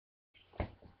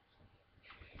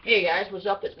Hey guys, what's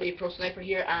up? It's me, Pro Sniper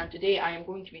here, and today I am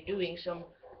going to be doing some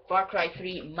Far Cry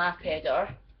 3 map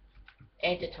editor,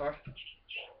 and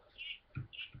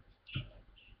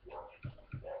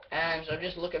so I'm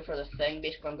just looking for the thing.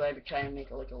 Basically, I'm going to be trying to make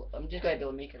I'm just going to be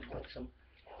able to make it like some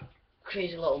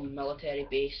crazy little military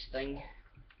base thing.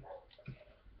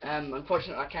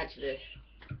 Unfortunately, I can't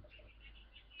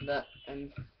do that.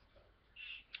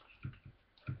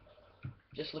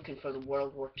 Just looking for the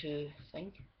World War II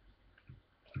thing.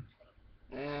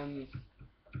 Um,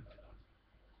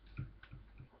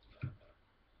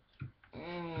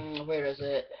 where is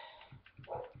it?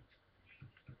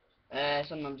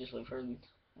 Something I'm just looking for.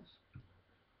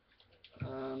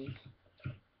 Um,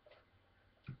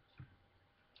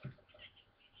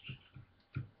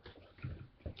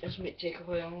 this might take a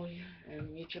while,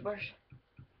 YouTubers.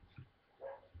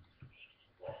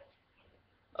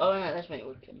 Oh, no, this might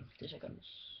work in 2 seconds.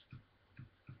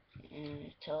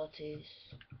 Utilities.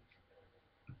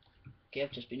 Okay,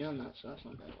 I've just been on that, so that's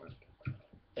not gonna work.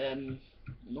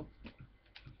 Nope.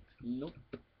 Nope.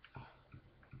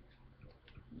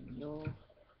 No.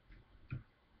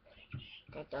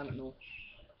 God damn it, no.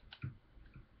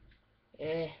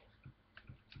 Eh.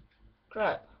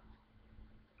 Crap.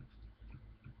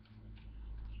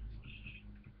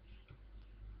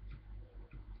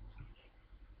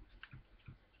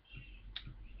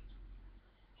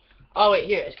 Oh wait,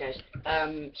 here it is, guys.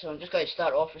 So I'm just going to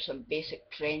start off with some basic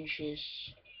trenches.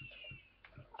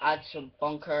 Add some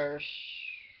bunkers.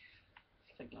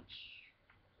 I think that's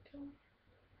cool.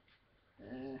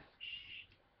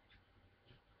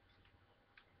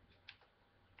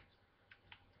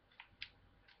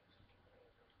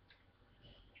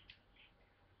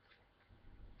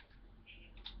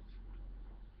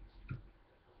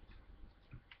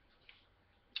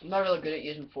 I'm not really good at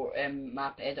using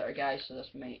map editor, guys, so this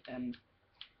might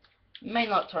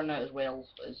not turn out as well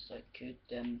as it could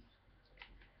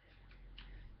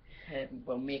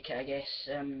well make it, I guess.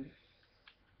 And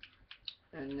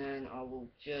then I will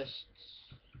just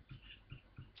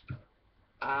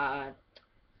add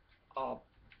a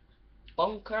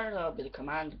bunker. That'll be the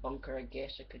command bunker, I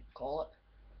guess I could call it.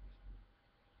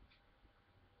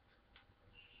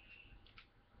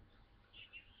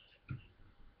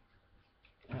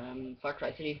 Far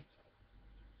Cry 3.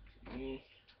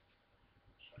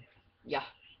 Yeah,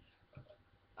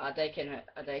 add icon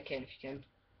if you can.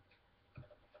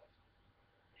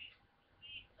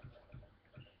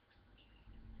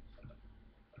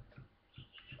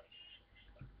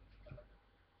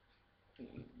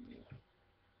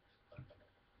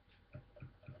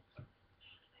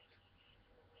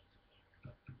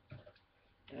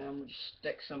 We'll just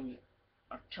stick some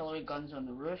artillery guns on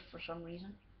the roof for some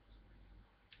reason.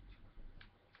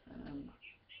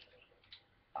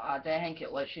 I don't think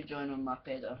it lets you join on map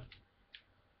editor.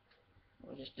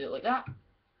 We'll just do it like that.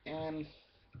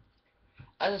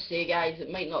 As I say, guys,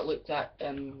 it might not look that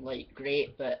like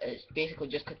great, but it's basically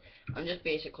just I'm just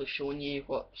basically showing you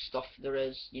what stuff there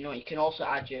is. You know, you can also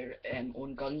add your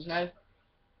own guns now,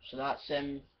 so that's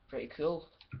pretty cool.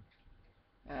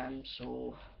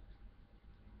 So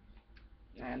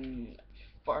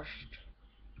first,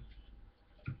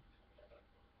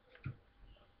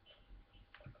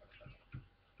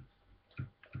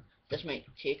 this might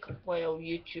take a while,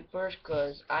 YouTubers,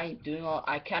 because I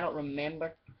cannot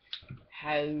remember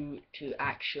how to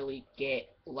actually get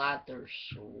ladders.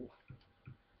 So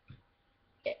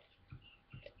it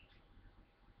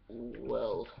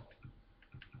will.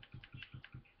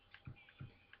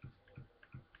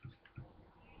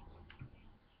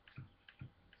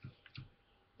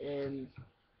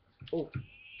 Oh,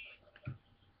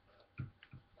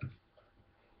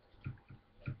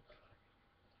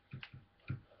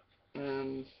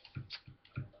 um,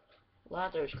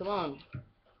 ladders, come on.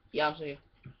 Yeah, I'm sorry.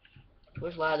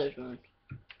 Where's ladders, man?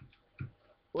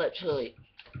 Literally,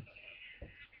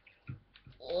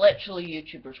 literally,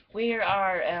 YouTubers. Where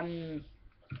are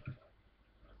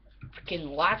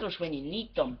freaking ladders when you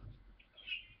need them?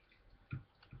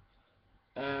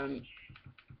 Um,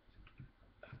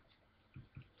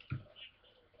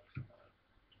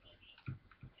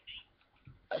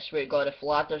 I swear to God, if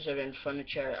ladders are in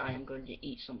furniture, I am going to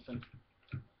eat something.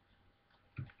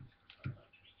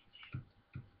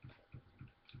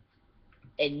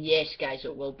 And yes, guys,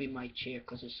 it will be my chair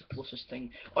because it's the closest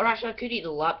thing. Or actually, I could eat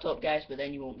the laptop, guys, but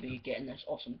then you won't be getting this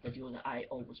awesome video that I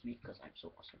always make because I'm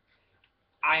so awesome.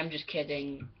 I am just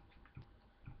kidding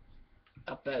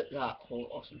about that whole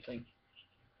awesome thing.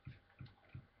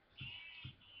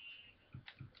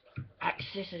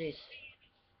 Accessories.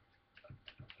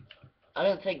 I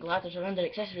don't think ladders are under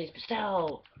accessories, but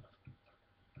still.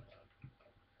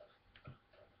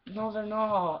 No, they're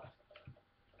not.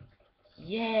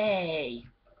 Yay!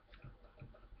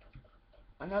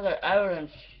 Another hour and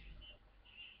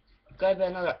gotta be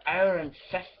another hour and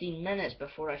 15 minutes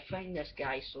before I find this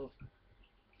guy. So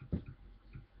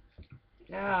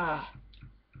ah.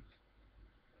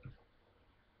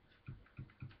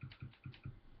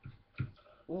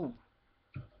 Ooh.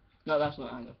 No, that's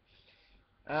not angle.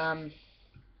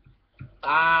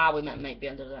 We might be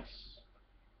under this.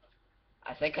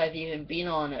 I think I've even been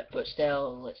on it, but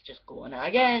still, let's just go on it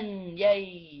again.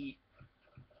 Yay!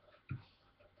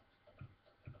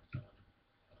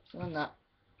 So on that.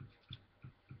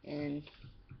 And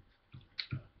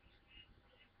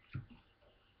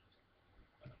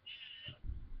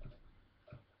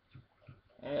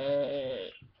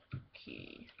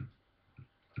okay.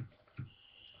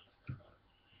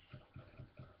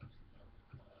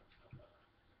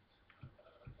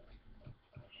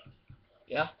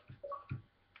 Yeah.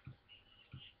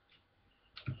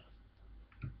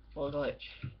 Hold on.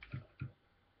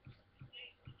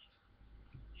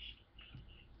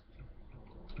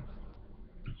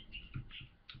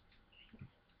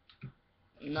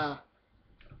 Nah.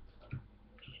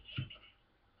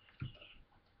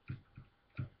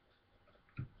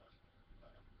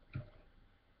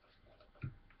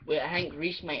 Wait, I think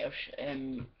Reese might have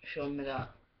shown me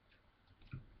that.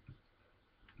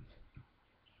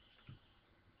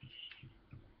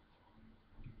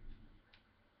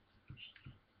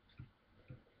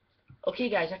 Okay,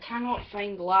 guys, I cannot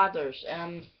find ladders.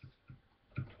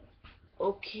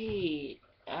 Okay.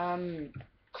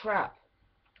 Crap.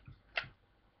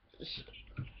 S-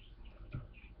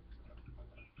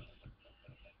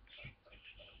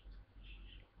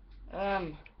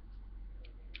 Um.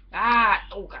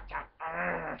 Oh,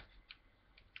 God.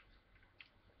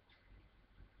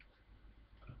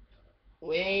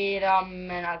 Wait a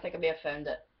minute. I think I may have found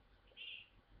it.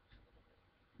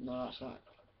 No, that's not.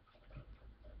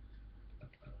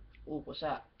 Oh, what's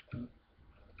that?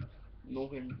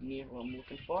 Nowhere near what I'm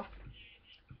looking for.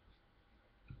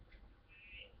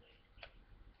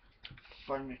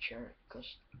 Furniture, cause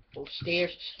oh,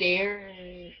 stairs.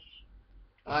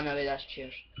 Oh no, wait, that's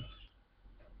chairs.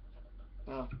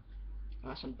 Oh,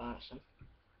 that's embarrassing.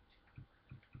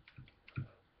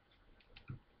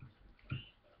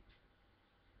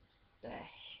 The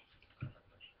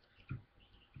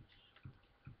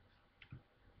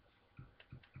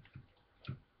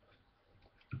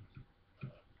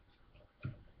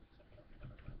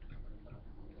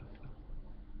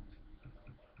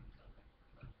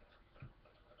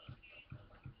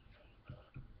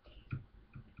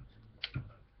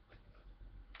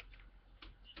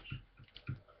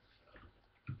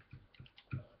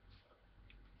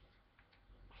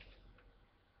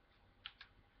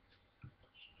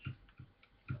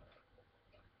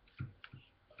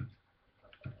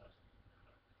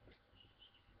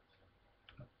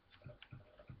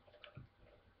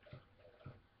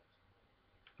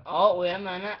Oh, wait a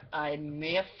minute. I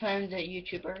may have found it,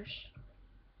 YouTubers,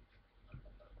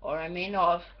 or I may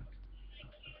not have.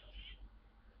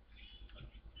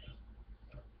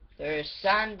 There's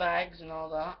sandbags and all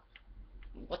that.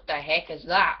 What the heck is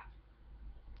that?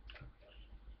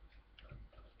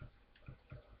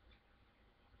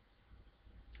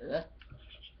 Ugh.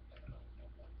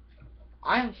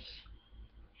 I'm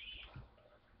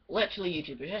literally,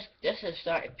 YouTubers. This has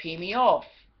started to pay me off.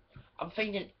 I'm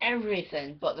finding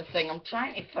everything but the thing I'm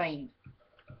trying to find.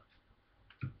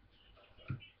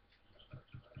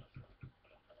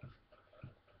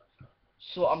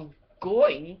 So I'm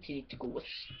going to need to go with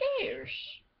stairs.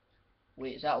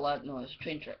 Wait, is that loud? No, it's a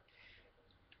train track.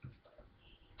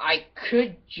 I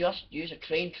could just use a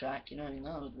train track, you know what I mean?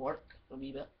 That would work a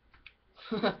wee bit.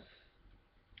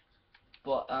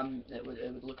 But it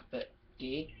would look a bit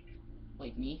gay,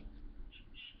 like me.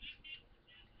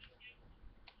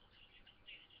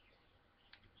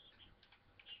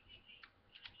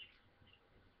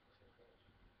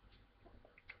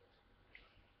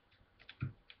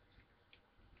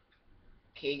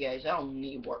 Okay guys, I don't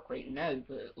need to work right now,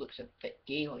 but it looks a bit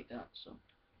gay like that, so.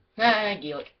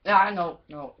 Gay like, no,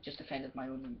 just offended my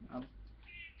own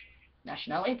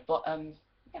nationality, but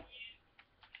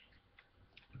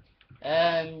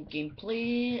yeah.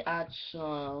 Gameplay, add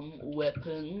some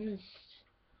weapons,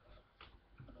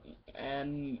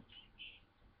 um,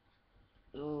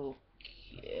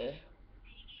 okay.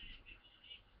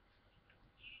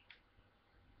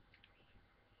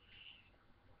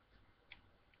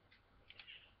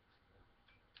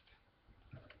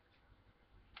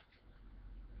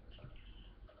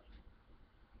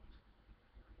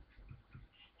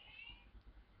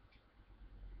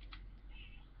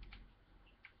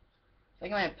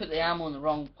 think I might put the ammo in the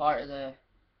wrong part of the...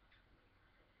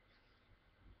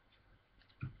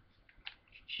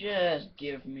 Just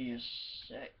give me a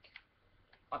sec.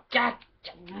 Oh, God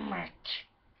damn it!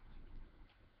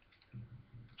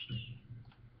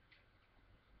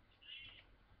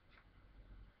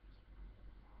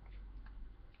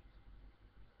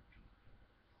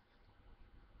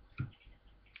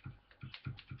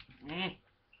 Mm.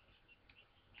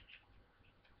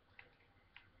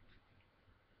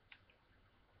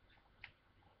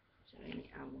 Is there any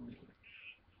ammo in here?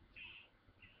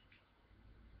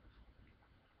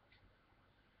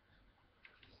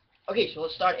 Okay, so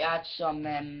let's start to add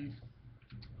some,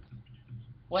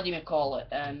 what do you call it?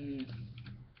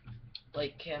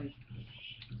 Like,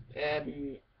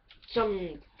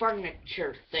 some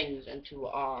furniture things into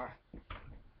our,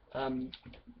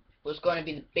 what's going to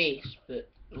be the base, but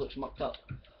it looks mucked up.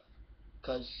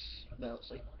 Because, well,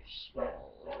 it's like small,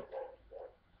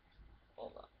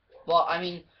 all that. But, I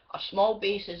mean, a small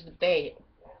base is the best.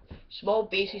 Small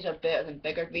bases are better than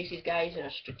bigger bases, guys, in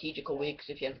a strategical way, because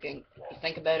if you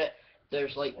think about it,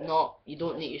 there's like you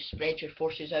don't need to spread your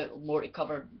forces out more to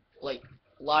cover like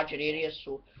larger areas,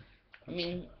 so, I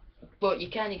mean, but you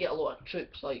kind of get a lot of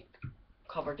troops like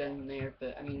covered in there,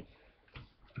 but I mean,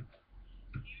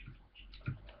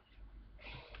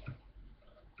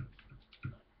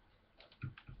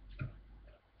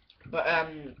 but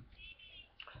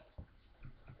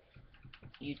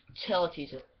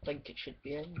utilities I think it should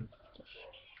be in.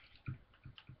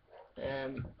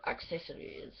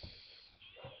 Accessories.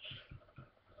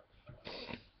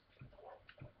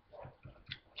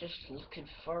 Just looking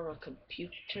for a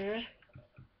computer.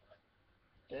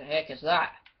 The heck is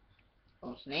that?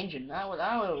 Oh, it's an engine. That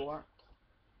would work.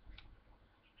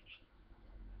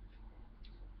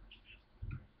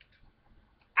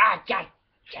 Ah, God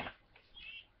damn it.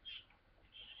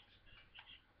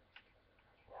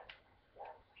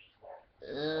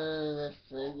 This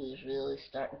thing is really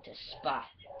starting to spot.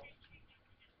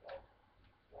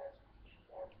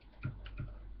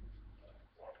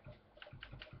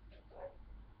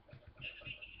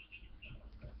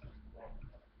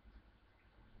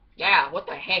 Yeah, what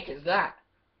the heck is that?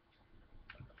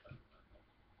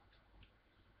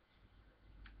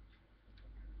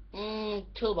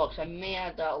 Toolbox. I may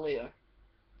add that later.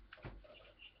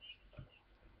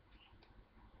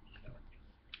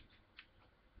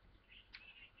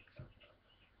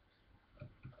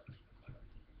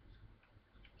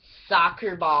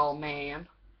 Soccer ball, man.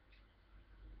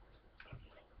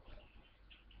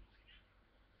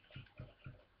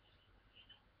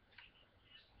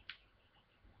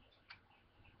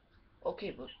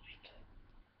 Okay, but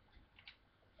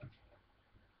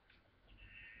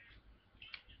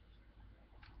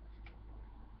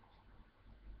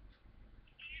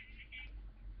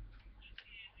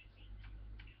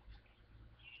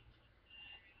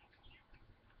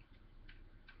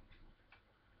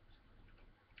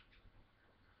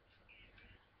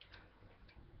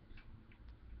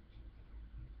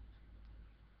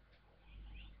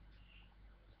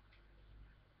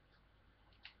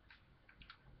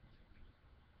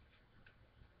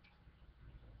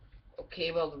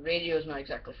okay, well the radio is not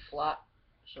exactly flat,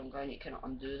 so I'm going to kind of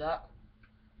undo that.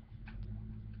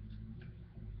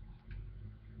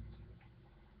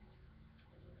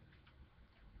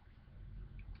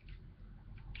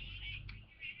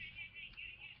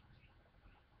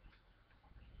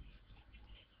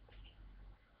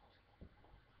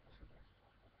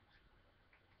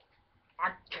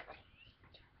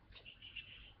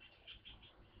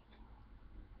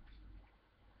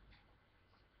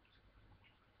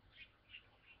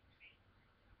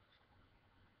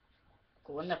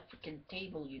 Go on the freaking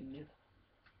table, you noob.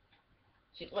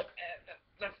 See, look,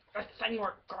 the thing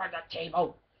worked on the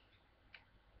table.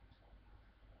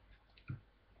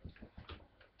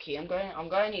 Okay, I'm going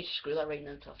to need to screw that right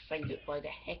now to find out why the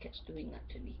heck it's doing that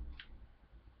to me.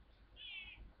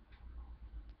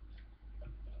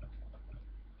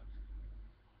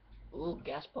 Ooh,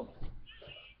 gas pump.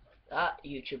 That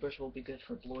YouTubers will be good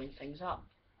for blowing things up.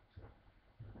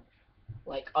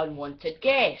 Like unwanted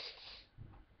guests.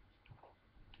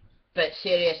 But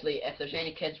seriously, if there's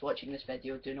any kids watching this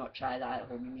video, do not try that at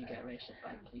home. You may get arrested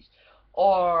by the police.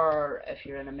 Or if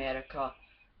you're in America,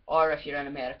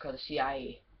 the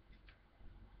CIA.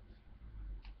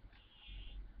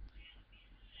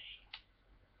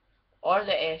 Or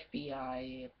the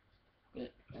FBI.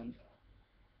 But,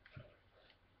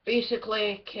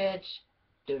 basically, kids,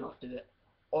 do not do it.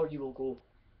 Or you will go.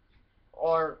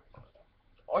 Or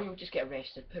you'll just get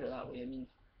arrested, put it that way. I mean,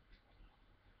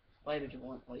 why would you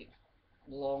want, like,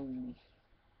 long...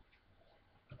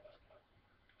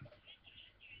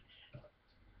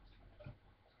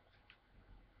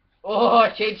 Oh,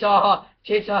 chainsaw!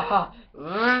 Chainsaw!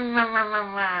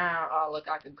 Oh, look,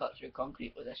 I can cut through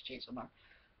concrete with this chainsaw, man.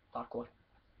 Parkour.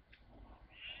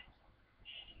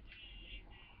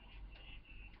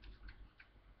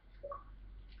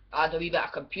 Add a wee bit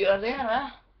of computer there, eh?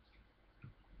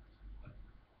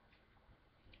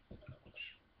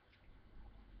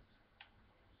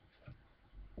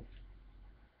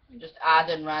 I'm just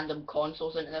adding random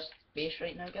consoles into this base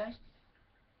right now, guys.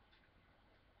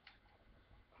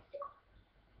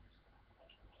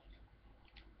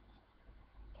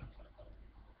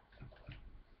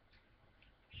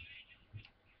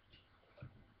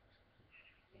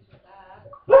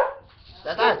 Is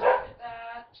that Dad?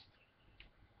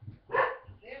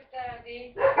 There's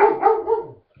Daddy.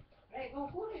 Right, go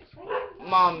for it.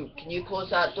 Mom, can you close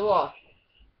that door?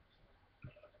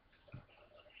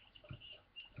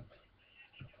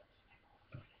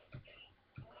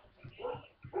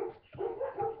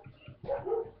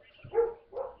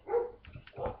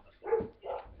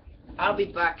 I'll be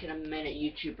back in a minute,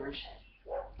 YouTubers.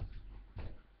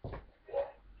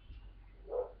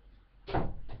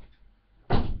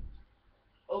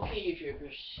 Okay,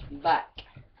 YouTubers, I'm back.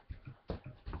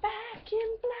 Back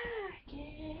in black, yeah.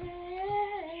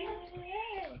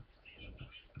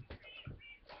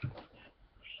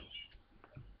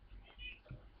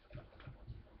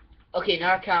 Okay,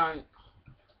 now I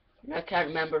can't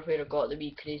remember where I got the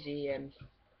wee crazy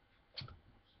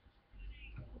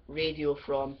radio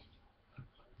from.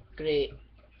 Great.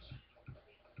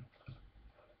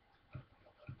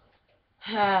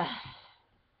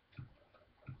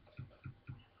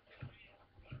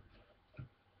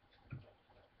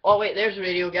 Oh wait, there's the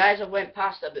radio, guys. I went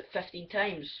past it about 15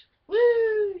 times.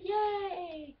 Woo!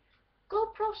 Yay! Go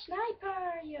pro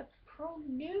sniper, you pro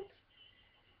noob.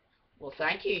 Well,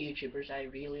 thank you, YouTubers. I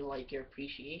really like your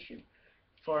appreciation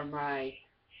for my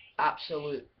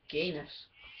absolute gayness.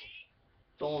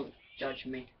 Don't judge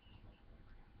me.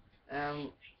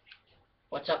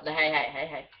 What's up the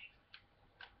hey.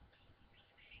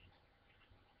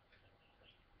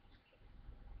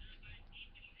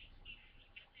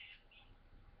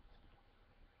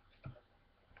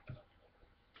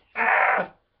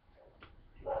 Ah!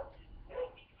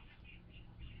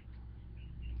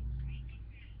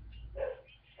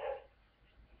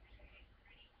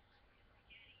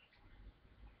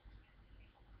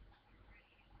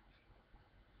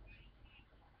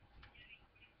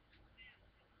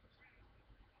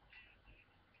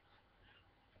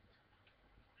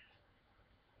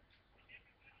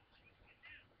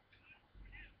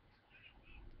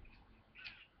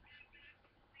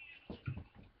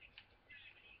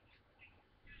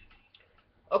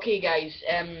 Okay guys,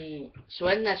 so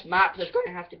in this map there's going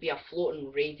to have to be a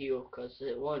floating radio because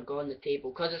it won't go on the table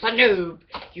because it's a noob.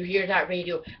 You hear that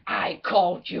radio? I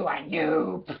called you a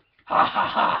noob. Ha ha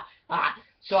ha. Ah,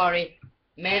 sorry.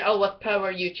 Mental with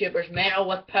power, YouTubers. Mental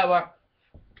with power.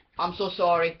 I'm so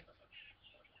sorry.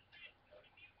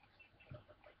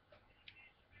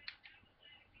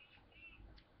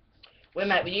 Wait a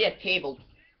minute, we need a table.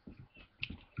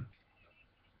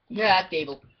 Yeah, a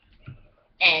table.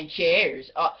 And chairs.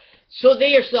 So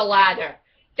there's the ladder.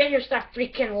 There's the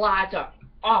freaking ladder.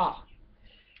 Oh.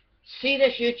 See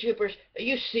this, YouTubers? Are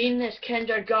you seeing this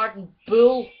kindergarten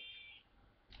bull?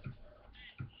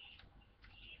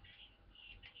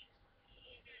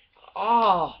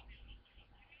 Oh.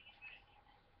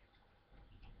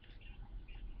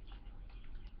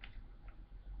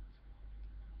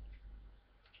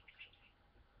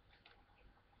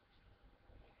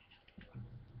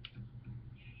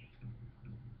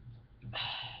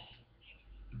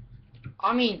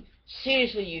 I mean,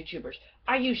 seriously, YouTubers,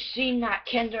 are you seeing that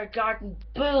kindergarten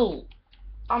bull?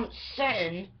 I'm just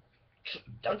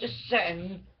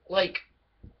sitting, like,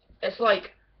 it's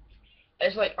like,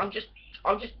 I'm just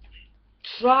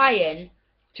trying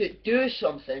to do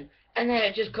something, and then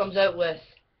it just comes out with,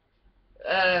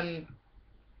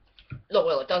 no,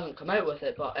 well, it doesn't come out with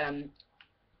it, but,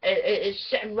 it's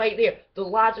sitting right there. The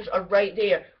ladders are right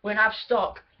there. When I've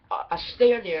stuck a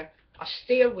stair there, a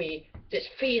stairway that's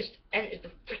faced into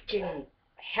the freaking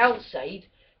hillside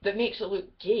that makes it look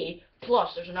gay.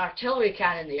 Plus, there's an artillery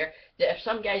cannon there that if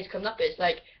some guy's coming up, it's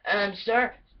like,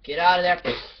 sir, get out of there.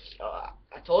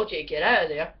 I told you to get out of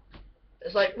there.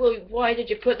 It's like, well, why did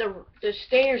you put the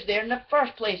stairs there in the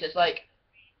first place? It's like,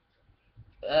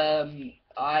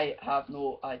 I have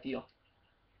no idea.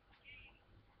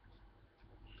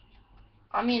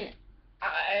 I mean,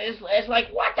 it's like,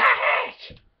 what the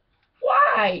heck?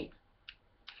 Why?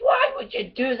 Why would you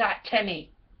do that to me?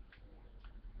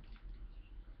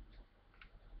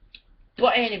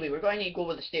 But anyway, we're going to go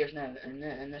with the stairs now,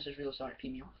 and this is really starting to pee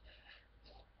me off.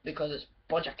 because it's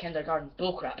a bunch of kindergarten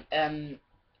bullcrap. I'm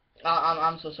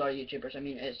so sorry, YouTubers. I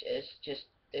mean, it's just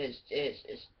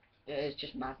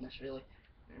madness, really.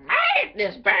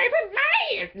 Madness,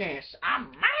 baby, madness.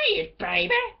 I'm mad,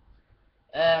 baby.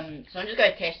 So I'm just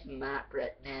gonna test the map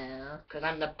right now, cause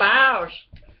I'm the boss.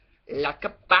 Like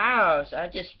a boss. I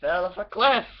just fell off a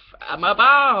cliff. I'm a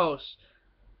boss.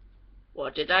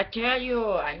 What did I tell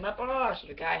you? I'm a boss.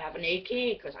 Look, I have an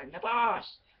AK, cause I'm the boss.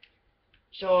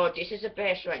 So this is the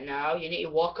best right now. You need to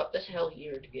walk up this hill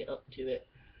here to get up to it,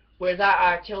 where that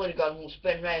artillery gun will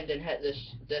spin round and hit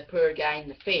the poor guy in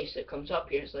the face that comes up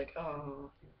here. It's like,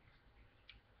 oh.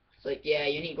 It's like, yeah,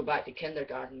 you need to go back to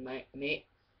kindergarten, mate.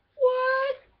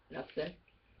 What? Nothing.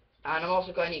 And I'm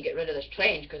also going to get rid of this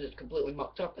trench because it's completely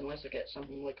mucked up unless I get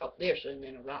something like up there, so and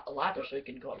then a ladder so I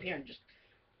can go up here and just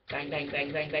bang, bang,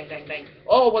 bang, bang, bang, bang, bang.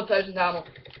 Oh, 1,000 ammo.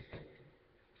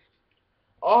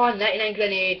 Oh, 99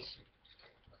 grenades.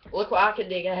 Look what I can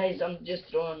do, guys. I'm just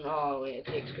throwing. Oh, wait, it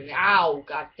takes grenades. Ow,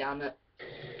 god damn it.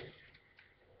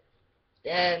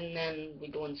 Then we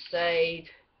go inside.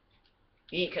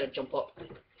 You kind of jump up.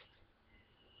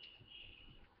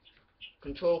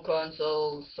 Control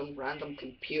console, some random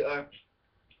computer.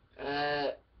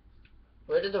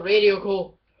 Where did the radio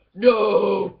go?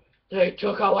 No! They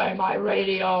took away my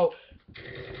radio!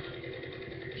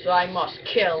 So I must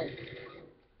kill.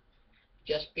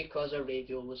 Just because a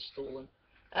radio was stolen.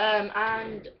 That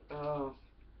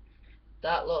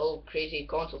little crazy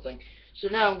console thing. So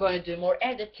now I'm going to do more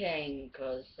editing,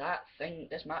 because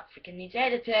this map freaking needs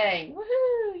editing.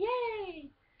 Woohoo!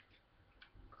 Yay!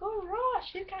 Go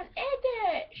Ross, you can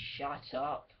edit! Shut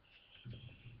up.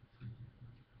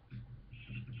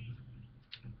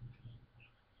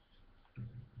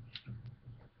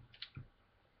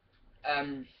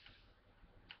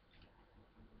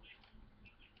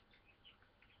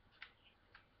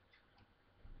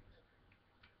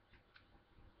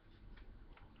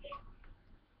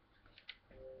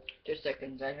 Just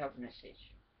seconds, I have a message.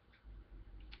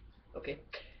 Okay.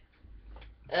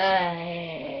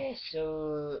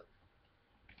 So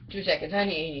 2 seconds. I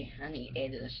need to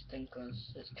edit this thing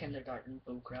because it's kindergarten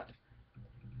bullcrap.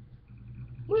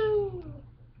 Woo!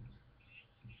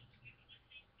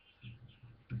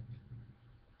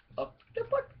 Up the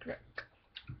butt crack.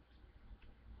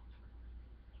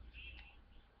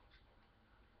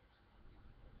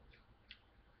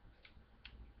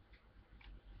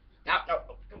 No,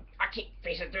 I keep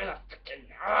facing through the frickin'.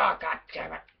 Oh, god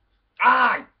damn it.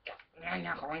 Ah! I'm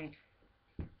not going.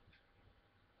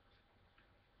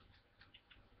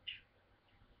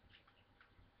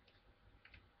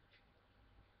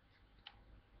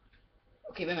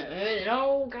 Okay, wait a minute.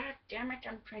 No, god damn it.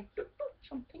 I'm trying to do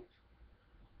something.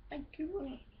 Thank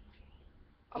you.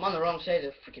 I'm on the wrong side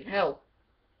of the freaking hill.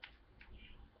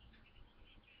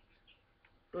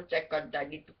 2 seconds. I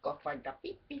need to go find the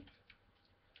beep beep.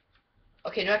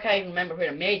 Okay, now I can't even remember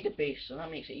where I made the base, so that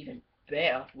makes it even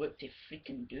better. What to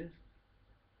freaking do?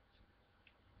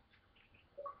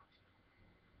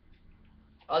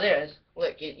 Oh, there it is.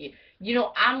 Look, you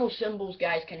know, ammo symbols,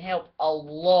 guys, can help a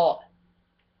lot.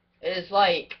 It's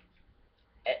like,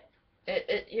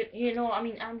 you know, I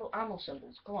mean, ammo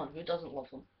symbols. Come on, who doesn't love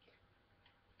them?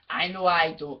 I know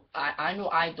I don't. I know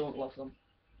I don't love them.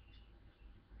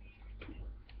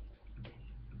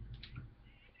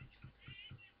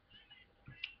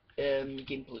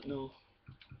 Gameplay, no.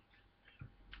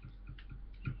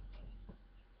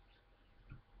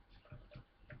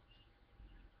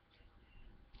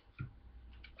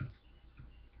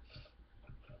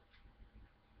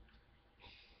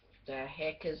 The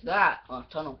heck is that? Oh,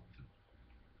 tunnel.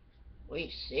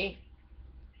 Wait, see.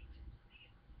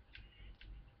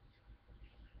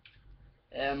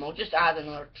 I'll just add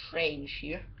another trench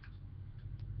here.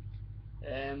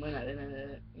 Wait a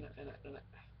minute.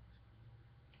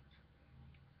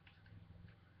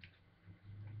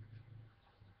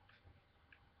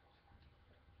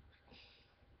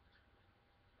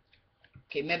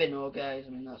 Okay, maybe no, guys. I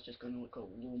mean, that's just going to look a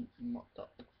little mucked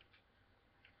up.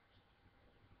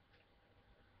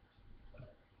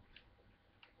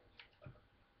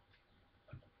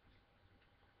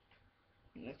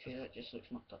 Okay, that just looks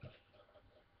mucked up.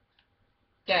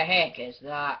 The heck is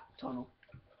that tunnel?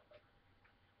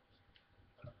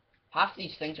 Half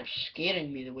these things are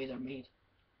scaring me the way they're made.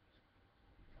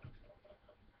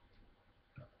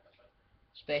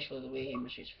 Especially the way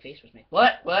Mr.'s face was made.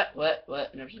 What?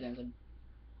 Never seen anything.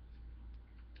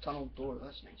 Tunnel door,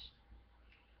 that's nice.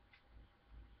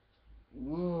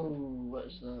 Ooh, what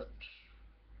is that?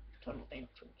 Tunnel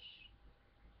entrance.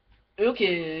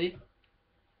 Okay.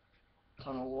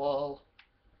 Tunnel wall.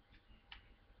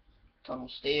 Tunnel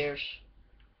stairs.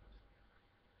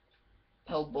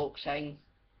 pillboxing.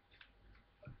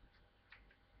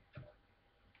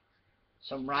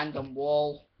 Some random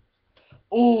wall.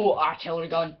 Oh, artillery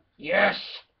gun. Yes!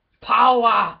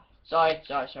 Power! Sorry,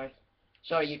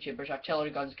 YouTubers.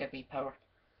 Artillery guns give me power.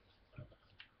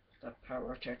 The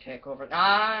power to take over.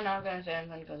 Nah, I'm not gonna say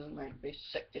anything because it might be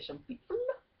sick to some people.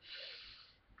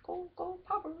 Go,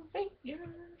 Power Rangers.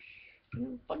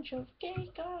 You bunch of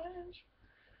gay guys.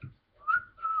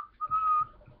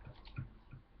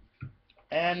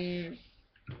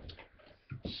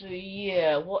 So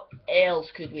yeah, what else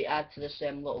could we add to this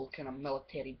little kind of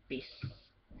military base?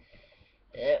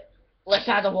 Let's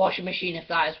add a washing machine if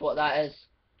that is what that is.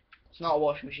 It's not a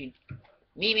washing machine.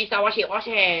 Me, Mr. Washy.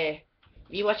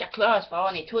 Me wash your clothes for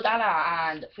only $2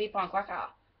 and 3 pound cracker.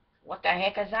 What the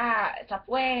heck is that? It's a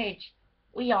bridge.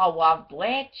 We all love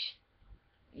bridge.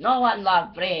 No one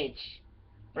love bridge.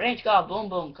 Bridge got boom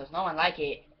boom because no one like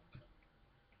it.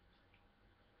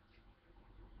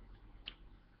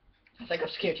 I think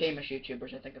I've scared famous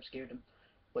YouTubers. I think I've scared them.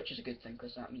 Which is a good thing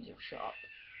because that means they'll shut up.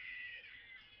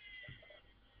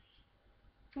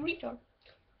 Retard.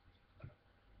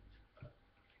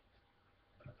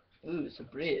 Ooh, it's a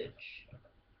bridge.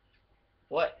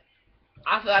 What?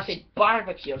 I thought I said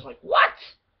barbecue. I was like, what?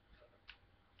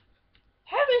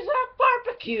 How is that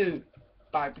barbecue?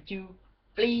 Barbecue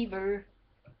flavor.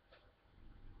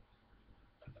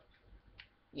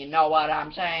 You know what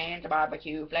I'm saying? It's a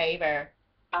barbecue flavor.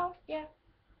 Oh, yeah.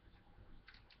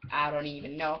 I don't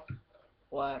even know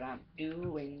what I'm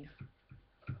doing.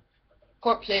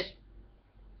 Corpses.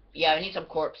 Yeah, I need some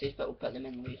corpses, but we'll put them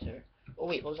in later. Oh,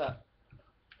 wait, what was that?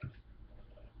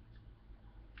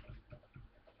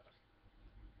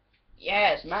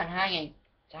 Yes, man hanging.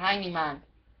 It's a hanging man.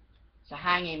 It's a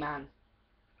hanging man.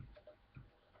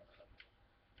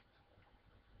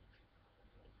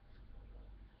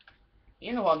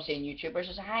 You know what I'm saying, YouTubers?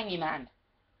 It's a hanging man.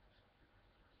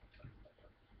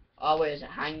 Oh, wait, is it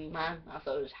hanging man? I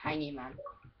thought it was hanging man.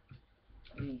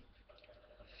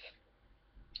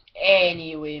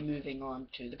 Anyway, moving on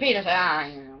to the penis.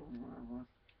 I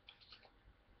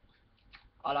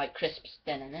like crisps.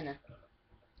 What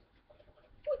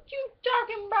you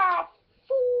talking about,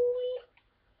 fool?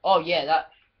 Oh yeah,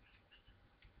 that.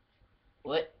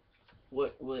 What?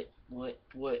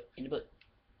 In the book.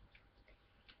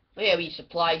 But yeah, we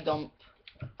supply dump,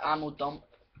 ammo dump.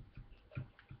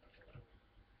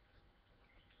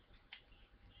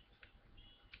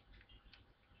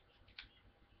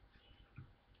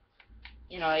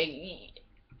 You know, I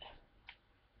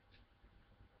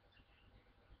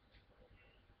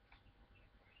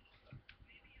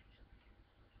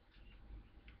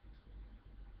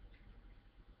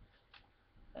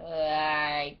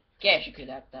guess you could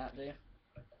add that there.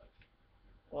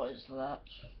 What is that?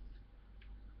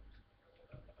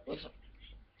 Looks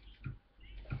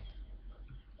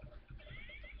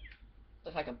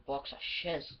like a box of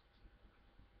shiz.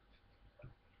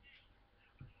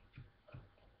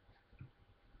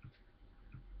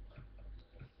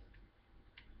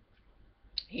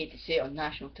 I hate to say it on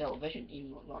national television,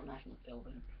 even though it's not national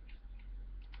television.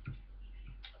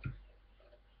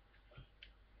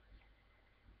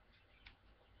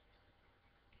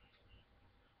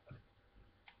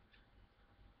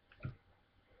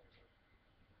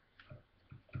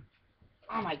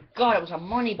 Oh my god, it was a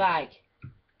money bag.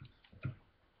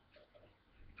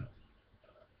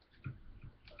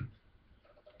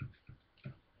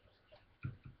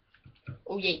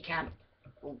 Oh yeah, camp.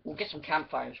 We'll get some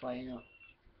campfires while you know.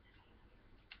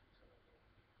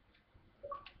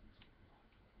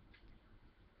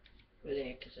 Where the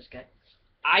heck is this guy?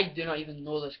 I do not even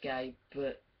know this guy,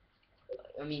 but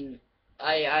I mean,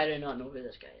 I do not know who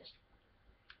this guy is.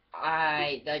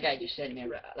 That guy just sent me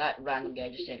that random guy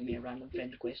just sent me a random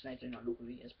friend request, and I do not know who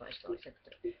he is, but I still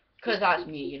accepted it. Cause that's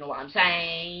me, you know what I'm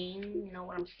saying? You know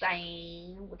what I'm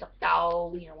saying? What's up,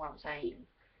 dog? You know what I'm saying?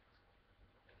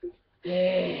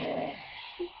 Okay,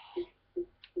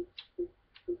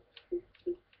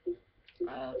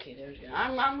 there's.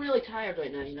 I'm really tired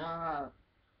right now, you know.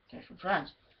 Guy from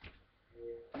France.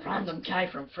 A random guy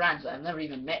from France that I've never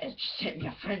even met has just sent me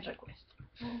a friend request.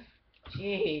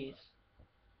 Jeez.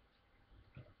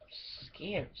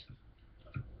 Scared.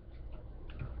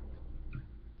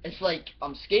 It's like,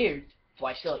 I'm scared, but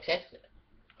I still accepted it.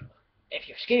 If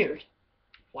you're scared,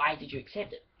 why did you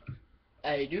accept it?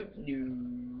 I don't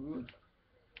know.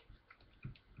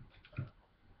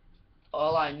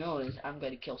 All I know is I'm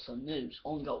gonna kill some noobs.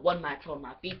 Only got one match on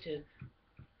my B2.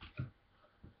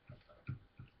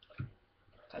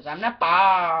 Cause I'm not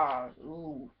bad.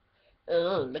 Ooh.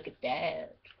 Oh, look at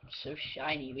that. So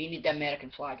shiny. We need the American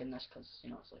flag in this cause, you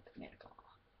know, it's like America.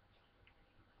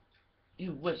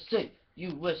 USA,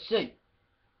 USA.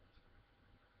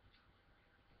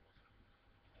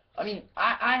 I mean,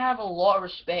 I have a lot of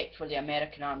respect for the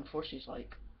American Armed Forces,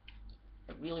 like,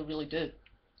 I really, really do.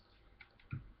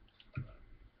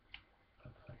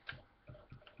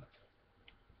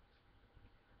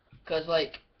 Because,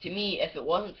 like, to me, if it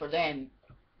wasn't for them,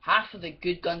 half of the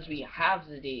good guns we have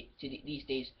these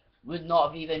days would not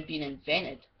have even been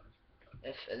invented.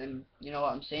 If, you know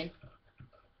what I'm saying?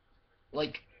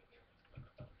 Like,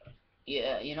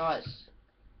 yeah, you know, it's...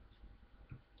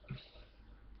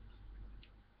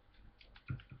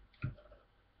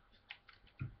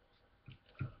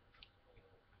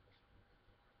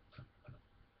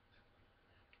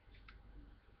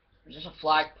 Is this a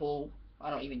flagpole? I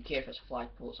don't even care if it's a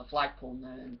flagpole. It's a flagpole now.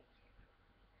 And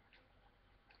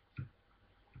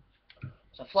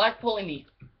it's a flagpole in me.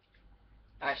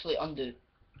 Actually, undo.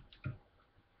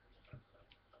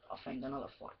 I'll find another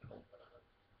flagpole.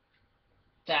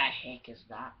 The heck is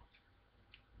that?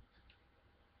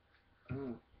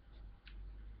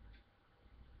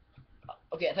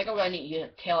 Okay, I think I'm gonna need to use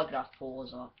a telegraph pole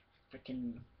as a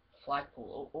freaking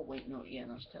flagpole. Oh wait, no, yeah,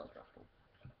 that's a telegraph pole.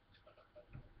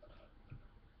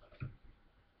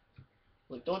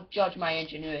 Look, don't judge my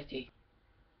ingenuity.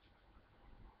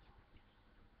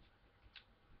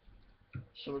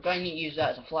 So we're going to need to use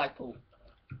that as a flagpole.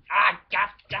 Ah, god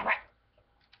damn it!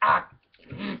 Ah!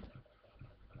 I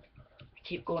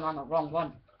keep going on the wrong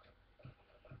one.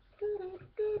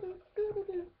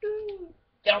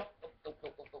 Get up!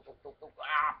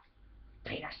 Ah!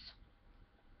 Penis!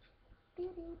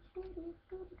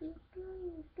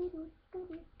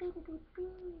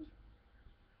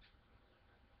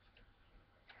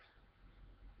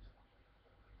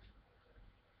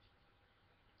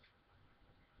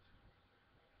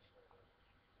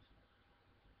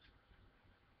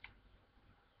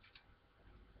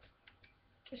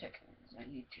 2 seconds, I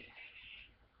need to.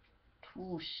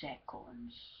 2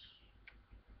 seconds.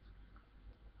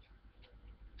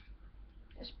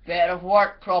 This better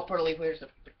work properly. Where's the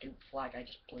freaking flag I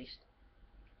just placed?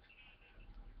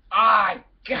 Ah,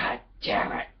 god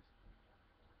damn it!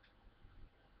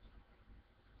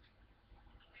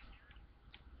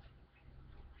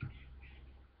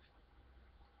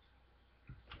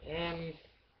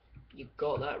 You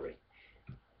got that right.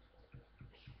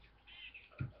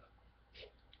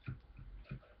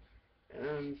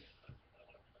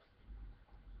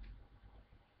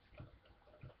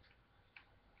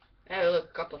 Hey, look,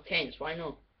 a couple of tents, why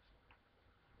not?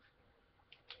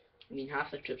 I mean,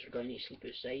 half the troops are going to need to sleep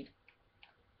outside.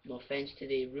 No offence to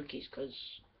the rookies, because,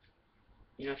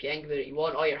 you know, if you think about it, you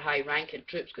want all your high-ranking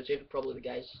troops, because they're probably the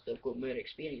guys that have got more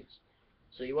experience.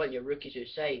 So you want your rookies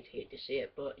outside, hate to say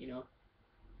it, but, you know,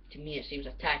 to me it seems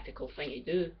a tactical thing to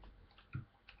do.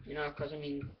 You know, because, I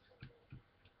mean,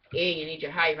 A, you need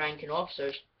your high-ranking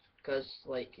officers, because,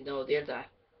 like, you know, they're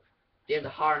the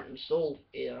heart and soul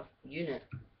of a unit.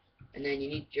 And then you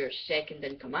need your second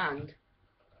in command,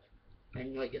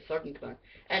 and like your third in command.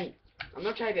 And I'm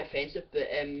not trying to be offensive, but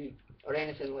or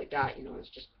anything like that. You know, it's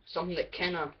just something that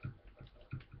kind of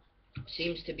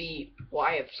seems to be what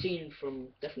I have seen from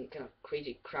different kind of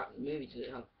crazy crap movies that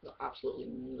have absolutely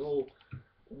no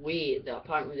way that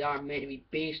apparently they are meant to be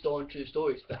based on true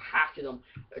stories, but half of them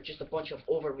are just a bunch of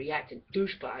overreacting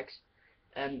douchebags.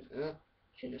 And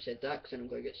shouldn't have said that, because then I'm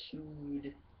going to get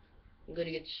sued. I'm going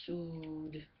to get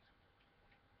sued.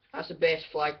 That's the best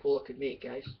flagpole I could make,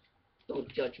 guys. Don't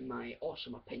judge my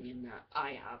awesome opinion that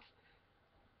I have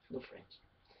no friends.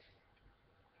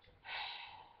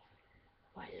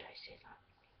 Why did I say that?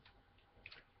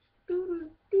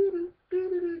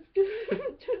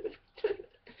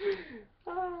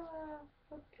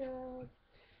 Oh god.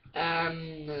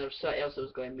 There was something else I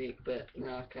was going to make, but no,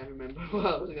 I can't remember what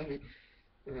I was going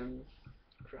to.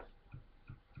 Crap.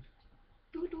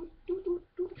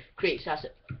 Crates, that's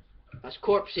it. That's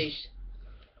corpses.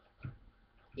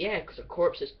 Yeah, because a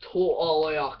corpse is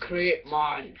totally a crate,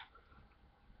 man.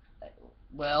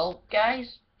 Well,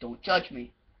 guys, don't judge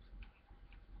me.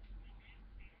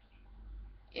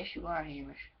 Yes, you are,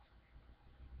 Hamish.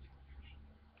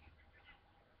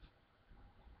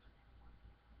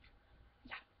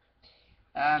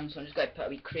 Yeah. So I'm just going to put a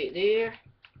wee crate there.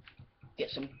 Get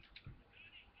some.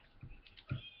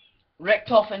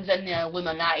 Richtofen's in the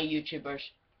Illuminati YouTubers.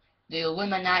 The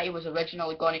Illuminati was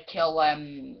originally going to kill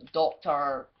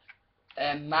Dr.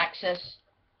 Maxis,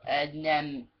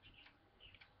 and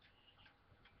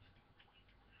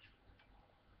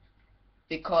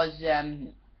because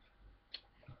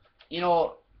you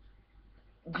know,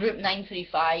 Group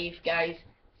 935 guys.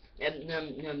 Now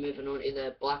moving on to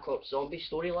the Black Ops Zombie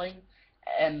storyline.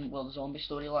 Well, the zombie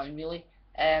storyline really.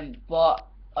 But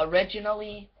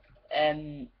originally,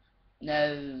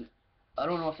 now I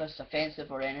don't know if this is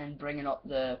offensive or anything, bringing up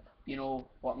the, you know,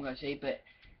 what I'm going to say, but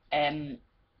it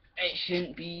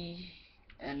shouldn't be,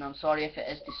 and I'm sorry if it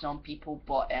is to some people,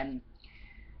 but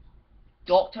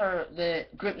the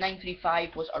Group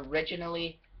 935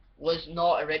 was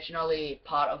not originally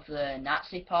part of the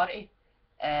Nazi Party.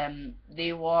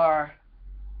 They were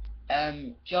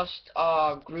just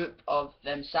a group of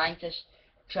scientists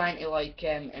trying to like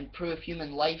improve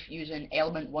human life using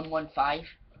element 115.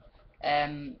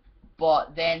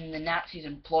 But then the Nazis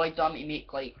employed them to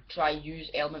make like use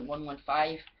element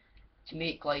 115 to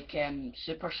make like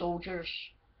super soldiers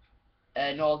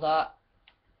and all that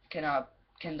kind of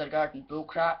kindergarten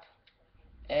bullcrap.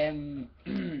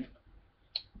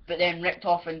 But then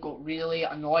Richtofen got really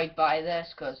annoyed by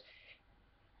this because,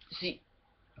 see,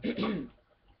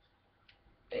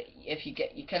 if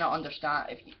you cannot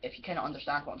understand if you cannot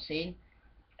understand what I'm saying,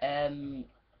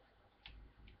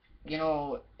 you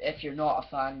know, if you're not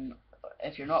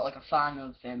like a fan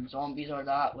of zombies or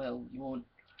that, well, you won't,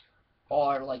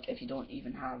 or like if you don't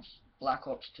even have Black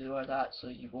Ops 2 or that, so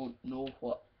you won't know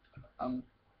what I'm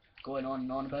going on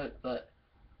and on about. But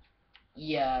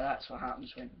yeah, that's what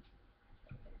happens when.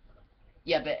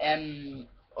 Yeah, but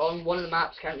on one of the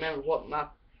maps, can't remember what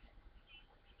map.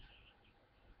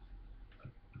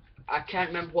 I can't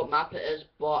remember what map it is,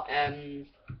 but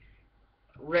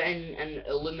written in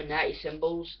Illuminati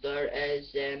symbols, there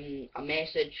is a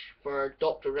message for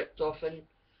Dr. Richtofen,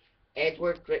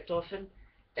 Edward Richtofen,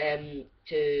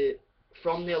 to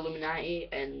from the Illuminati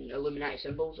and Illuminati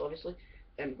symbols, obviously,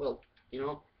 well, you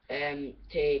know,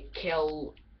 to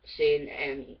kill,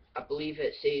 saying, I believe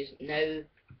it says now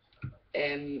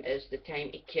is the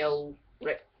time to kill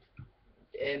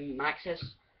Maxis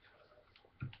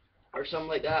or something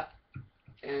like that,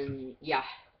 and yeah.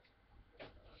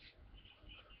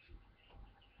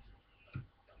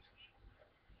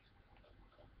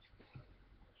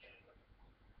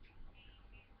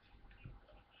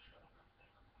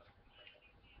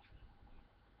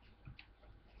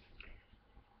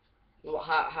 Well,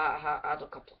 I had a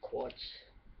couple of quads.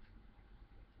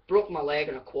 Broke my leg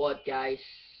on a quad, guys.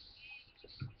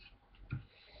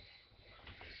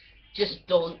 Just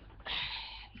don't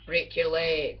break your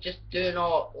leg. Just do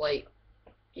not, like,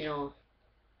 you know,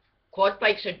 quad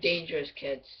bikes are dangerous,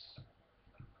 kids.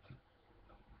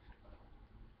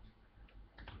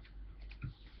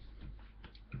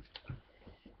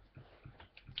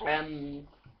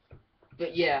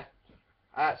 But yeah,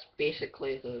 that's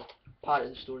basically the part of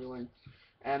the storyline.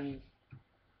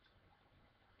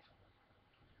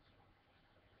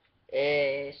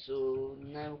 So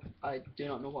now I do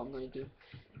not know what I'm going to do.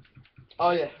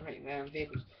 Oh yeah, right,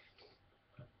 vehicles.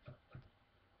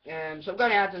 So I'm going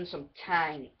to add in some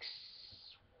tanks.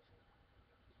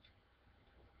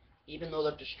 Even though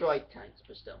they're destroyed tanks,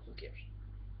 but still, who cares?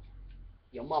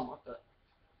 Your mama, but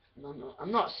no,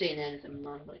 I'm not saying anything,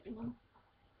 man, like your mama.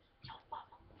 Your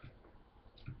mama.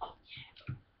 Oh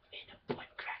yeah, in a point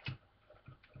crack.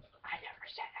 I never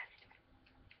said anything.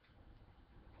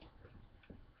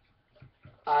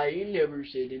 I never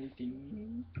said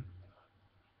anything.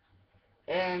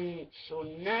 So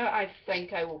now I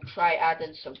think I will try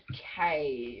adding some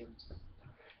caves.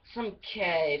 Some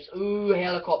caves. Ooh,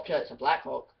 helicopter. It's a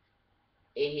Blackhawk.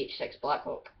 AH-6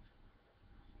 Blackhawk.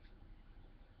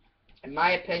 In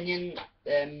my opinion,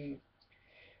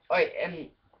 alright,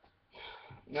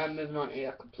 now I'm moving on to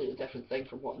a completely different thing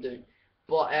from what I'm doing.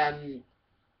 But,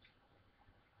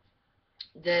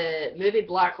 the movie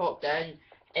Black Hawk Down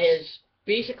is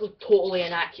basically totally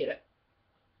inaccurate.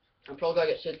 I'm probably going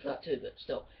to get sued for that too, but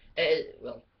still. It is,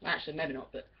 well, actually, maybe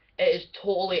not, but it is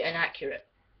totally inaccurate.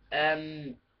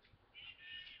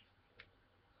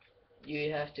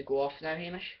 You have to go off now,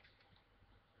 Hamish.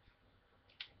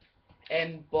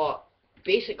 But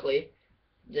basically,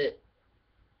 wait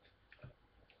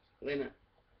a minute.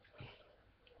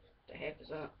 What the heck is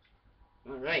that?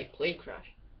 Alright, plane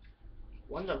crash.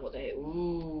 Wonder what the heck.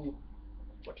 Ooh,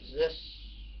 what is this?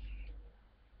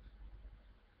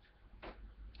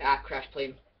 Ah, crash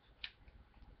plane.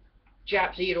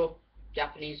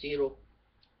 Japanese Zero.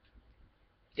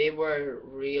 They were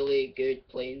really good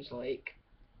planes, like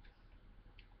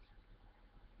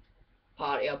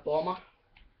part of a bomber,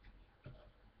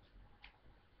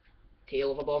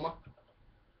 tail of a bomber,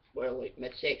 where like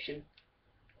midsection,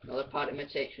 another part of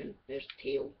midsection, there's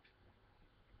tail.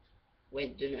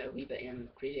 Went down at a wee bit in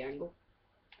a crazy angle,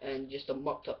 and just a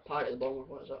mucked up part of the bomber.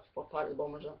 What is that? What part of the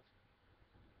bomber is that?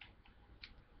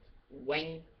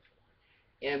 Wing.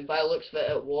 And by the looks of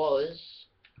it, it was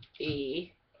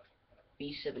a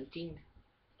B-17.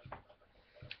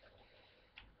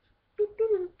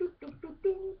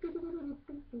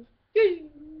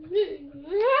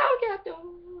 Oh God, no,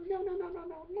 no, no, no, no,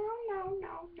 no, no,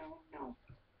 no, no, no.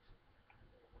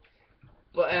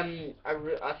 But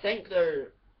I think they're,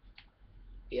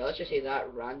 yeah, let's just say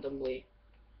that randomly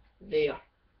there.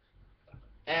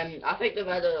 I think they've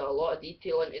added a lot of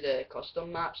detail into the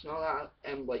custom maps and all that,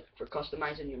 like for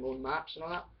customizing your own maps and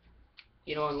all that.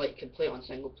 You know, and like you can play it on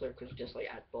single player because you just like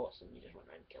add bots and you just run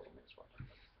around and kill them and stuff.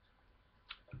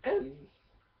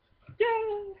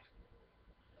 Yeah,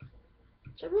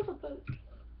 it's a riverboat.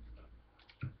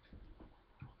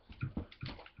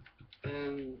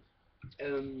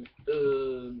 Hello,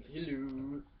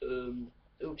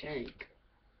 oh tank.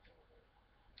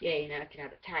 Yeah, now I can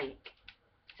have a tank.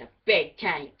 It's a big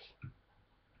tank. I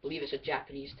believe it's a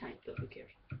Japanese tank, but who cares?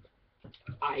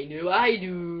 I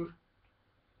knew.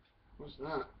 What's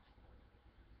that?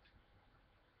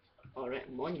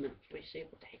 Alright, monument. Wait, say,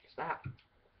 what the heck is that?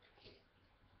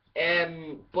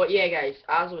 But yeah, guys,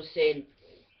 as I was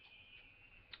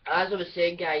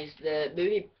saying, guys, the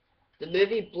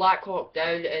movie Black Hawk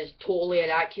Down is totally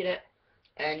inaccurate,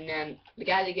 and the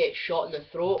guy that gets shot in the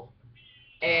throat,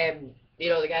 you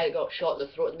know, the guy that got shot in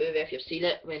the throat in the movie, if you've seen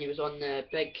it, when he was on the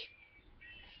big,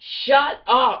 shut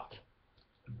up.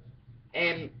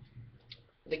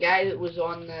 The guy that was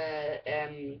on the,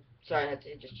 sorry, I had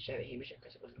to just shout at Hamish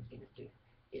because it wasn't being a douche.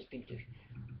 It's been a douche.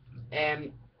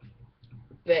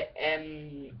 But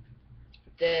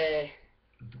the,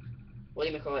 what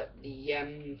do you call it?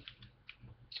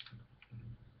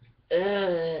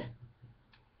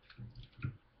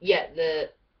 Yeah,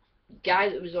 the guy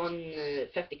that was on the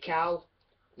 50 cal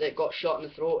that got shot in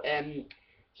the throat,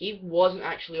 he wasn't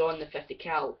actually on the 50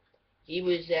 cal. He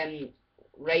was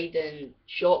riding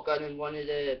shotgun in one of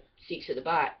the seats at the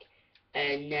back,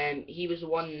 and he was the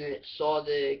one that saw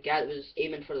the guy that was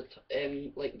aiming for the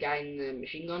like guy in the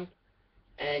machine gun,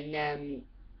 and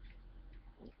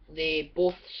they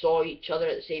both saw each other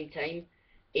at the same time,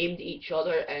 aimed at each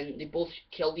other, and they both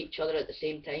killed each other at the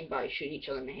same time by shooting each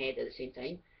other in the head at the same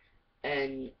time.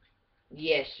 And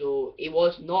yeah, so he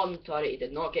was not in the turret, he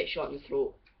did not get shot in the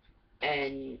throat,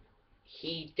 and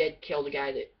he did kill the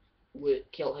guy that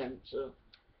would kill him. So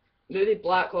movie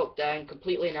Black Hawk Down,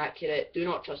 completely inaccurate. Do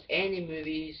not trust any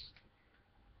movies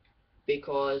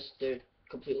because they're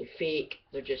completely fake.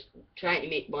 They're just trying to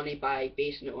make money by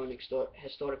basing it on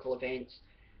historical events.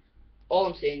 All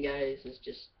I'm saying, guys, is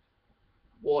just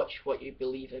watch what you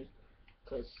believe in,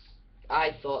 because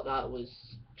I thought that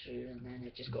was true and then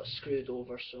it just got screwed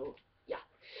over, so yeah.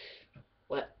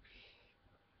 What?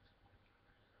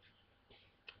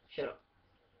 Shut up.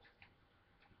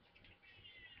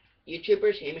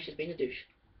 YouTubers, Hamish has been a douche.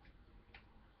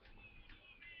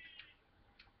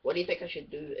 What do you think I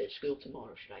should do at school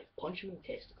tomorrow? Should I punch him in the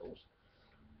testicles?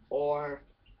 Or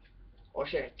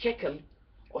should I kick him?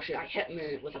 Or should I hit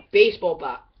him with a baseball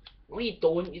bat? No, you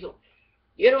don't.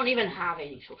 You don't even have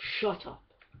any, so shut up.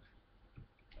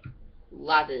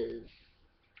 Ladders.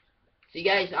 See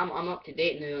guys, I'm up to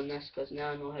date now on this because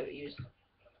now I know how to use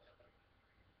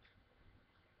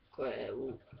quite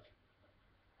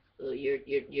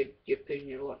you're pushing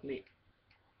your luck, mate.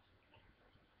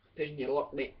 Pushing your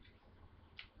luck, mate.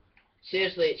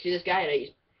 Seriously, see this guy,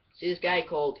 right? See this guy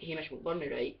called Hamish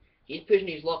McBurney, right? He's pushing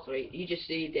his luck, right? He just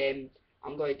said,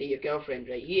 I'm going to date your girlfriend,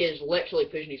 right? He is literally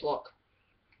pushing his luck.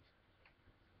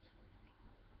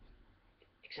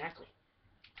 Exactly.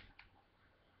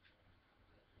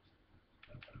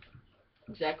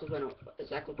 Exactly when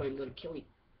I'm going to kill you.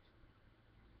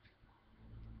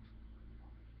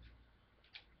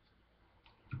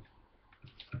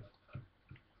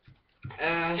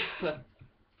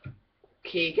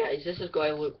 Okay, guys, this is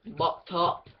going to look mucked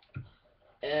up.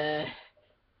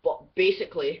 But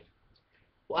basically,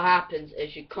 what happens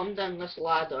is you come down this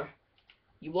ladder,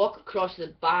 you walk across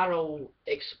the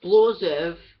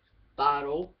explosive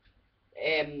barrel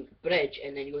bridge,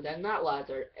 and then you go down that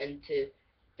ladder into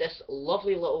this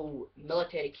lovely little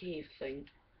military cave thing.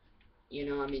 You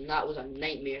know, I mean, that was a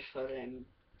nightmare for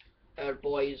our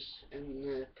boys in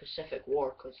the Pacific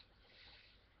War, because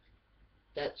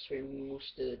that's where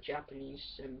most of the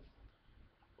Japanese,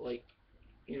 like,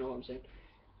 you know what I'm saying,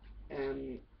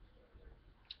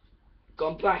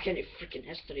 gone back into freaking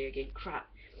history again, crap.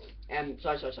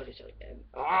 Sorry.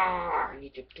 I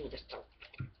need to do this stuff.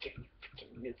 Get me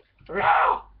freaking noob.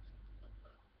 Rah!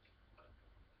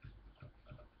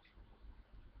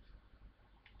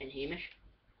 And Hamish.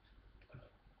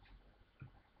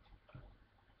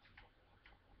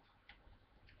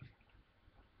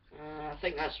 I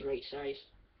think that's the right size.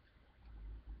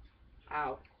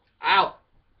 Ow. Ow!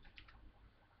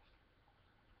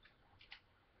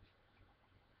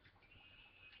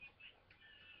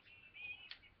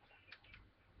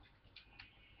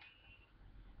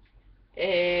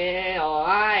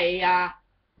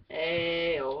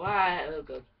 Oh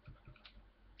god.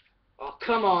 Oh,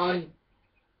 come on.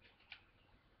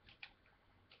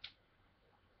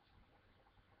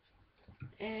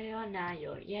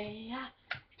 Eonayo, yeah.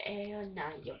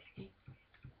 Eonayo.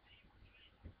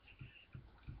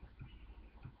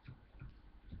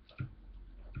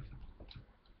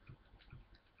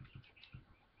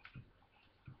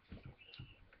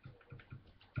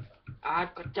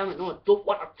 Ah, god damn it, no, I don't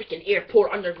want a freaking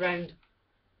airport underground.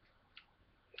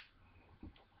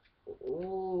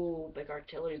 Oh, big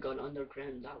artillery gun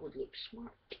underground, that would look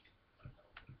smart.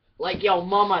 Like your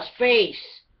mama's face!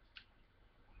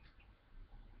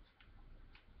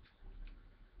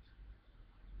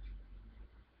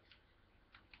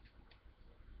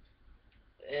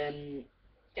 Um,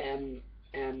 um,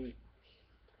 um,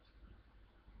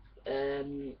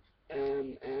 um,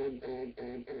 um, um, um,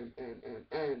 um, um, um,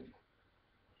 um, um.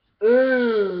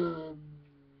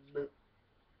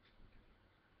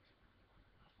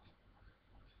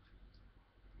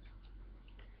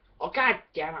 Oh god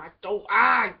damn it, I don't,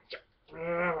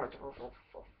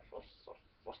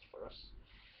 phosphorus.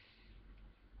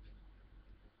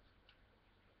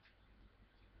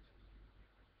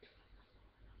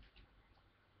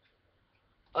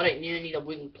 Alright, now I need a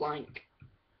wooden plank.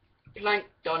 Plank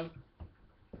done.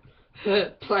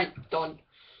 Plank done.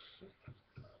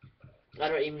 I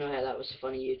don't even know how that was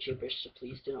funny, YouTubers, so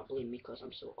please do not blame me because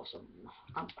I'm so awesome.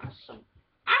 I'm awesome.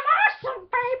 I'm awesome,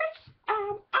 baby!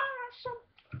 I'm awesome!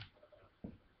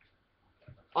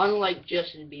 Unlike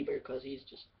Justin Bieber, because he's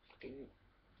just fucking...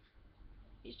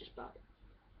 he's just bad.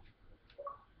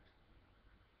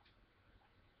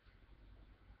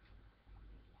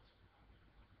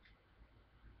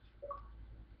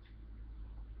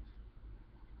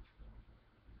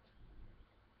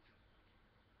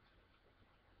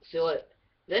 So,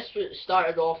 this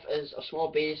started off as a small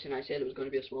base, and I said it was going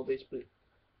to be a small base, but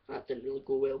that didn't really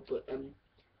go well, but,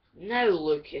 now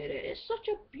look at it. It's such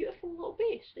a beautiful little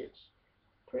base. It's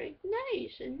pretty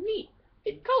nice and neat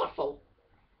and colourful,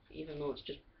 even though it's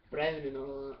just brown and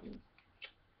all that. And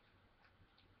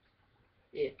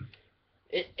yeah,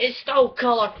 it's still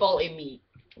colourful to me.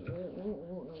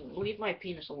 Leave my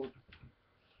penis alone.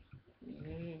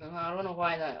 I don't know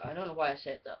why I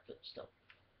said that, but still.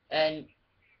 And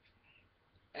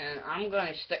I'm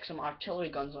gonna stick some artillery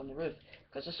guns on the roof,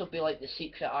 because this will be like the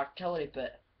secret artillery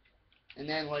bit. And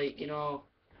then, like, you know,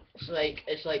 it's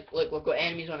like look, we've got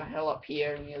enemies on a hill up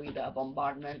here and a wee bit of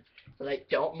bombardment. So, like,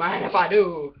 don't mind if I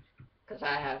do, because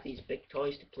I have these big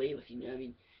toys to play with. You know what I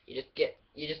mean? You just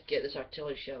get this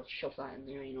artillery shell, shove that in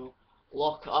there, you know,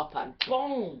 lock it up, and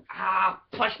boom! Ah,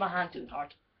 push my hand too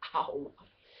hard. Ow,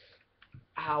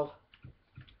 ow.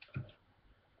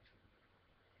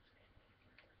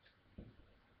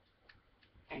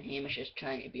 And Hamish is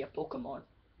trying to be a Pokemon.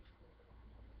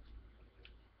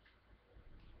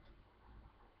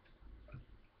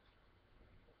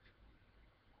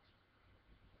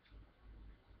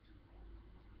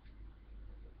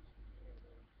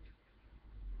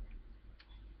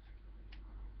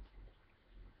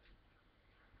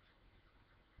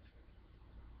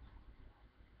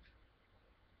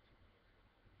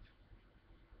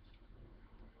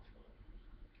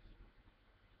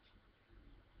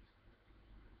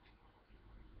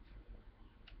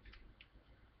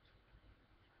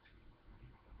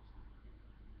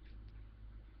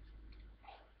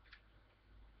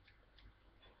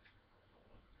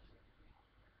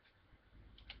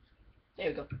 There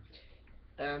we go.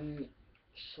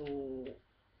 So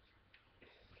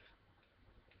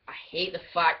I hate the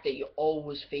fact that you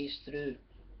always phase through.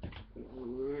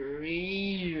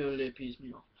 Really pisses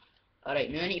me off. Alright,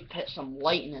 now I need to put some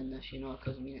lighting in this, you know,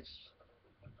 because I mean it's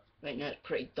right now it's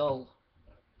pretty dull.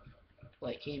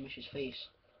 Like Hamish's face.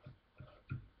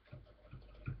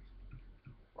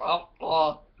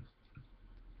 Okay.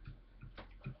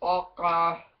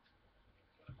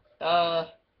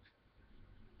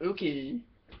 Okay.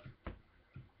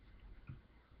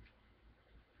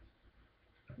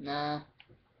 Nah.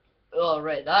 Oh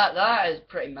right, that is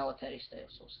pretty military style,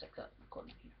 so I'll stick that in the corner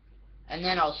here. And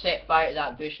then I'll set fire to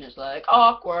that bush and it's like,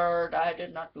 awkward, I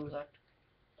did not do that.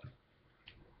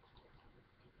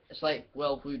 It's like,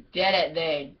 well, who did it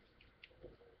then?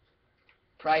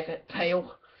 Private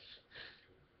Pale.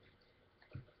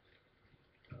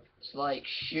 It's like,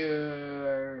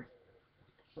 sure.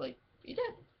 It's like, you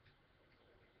did.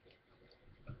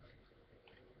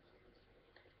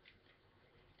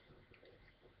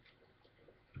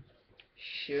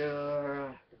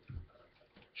 Sure.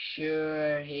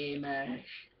 Sure, Hamish.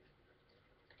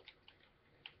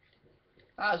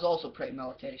 That is also pretty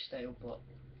military style, but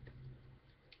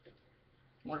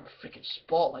more of a freaking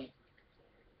spotlight.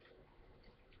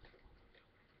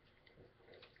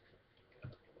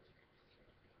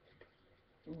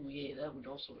 yeah, that would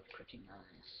also look pretty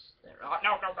nice. There. Oh,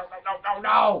 no, no, no, no, no, no,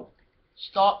 no!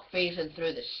 Stop phasing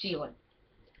through the ceiling.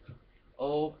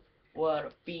 Oh, what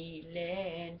a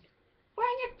feeling when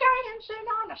you're dancing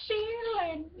on the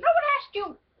ceiling. No one asked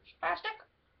you, spastic.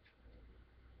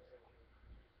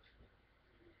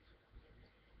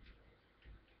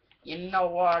 You know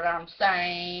what I'm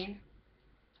saying?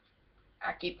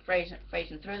 I keep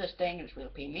phasing through this thing and it's really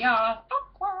peeing me off.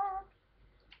 Awkward.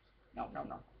 No, no,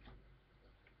 no.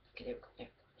 Okay, there we go. There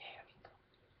we go.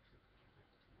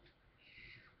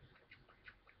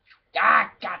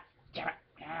 Ah, God damn it.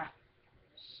 Ah.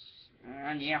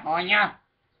 Yeah, hoya.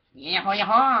 Yeah, hoya,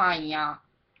 hoya.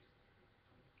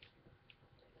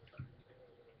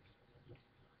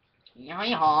 Yeah,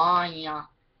 hoya, hoya.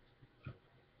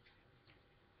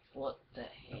 What the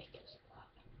heck is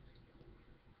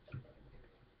that?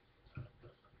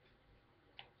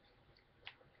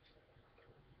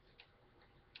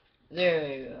 There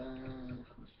we go.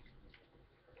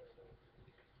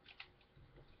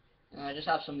 I just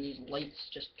have some of these lights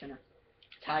just kind of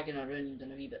tagging around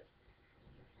in a wee bit.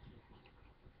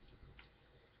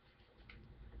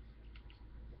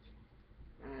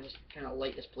 And I just kind of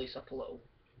light this place up a little.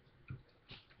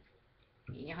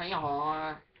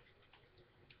 Yeah.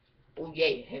 Oh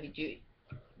yeah, heavy duty.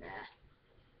 Nah.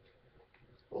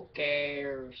 Who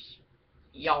cares?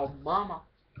 Yo mama.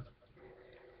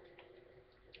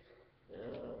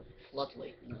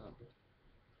 Floodlight,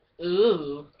 no.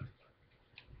 Ooh.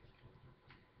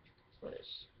 What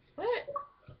is? What?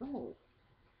 No.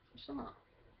 What's that?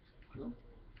 No.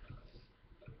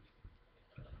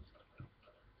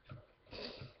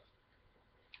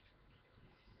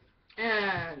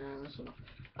 Ah, no, that's enough.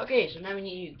 Okay, so now we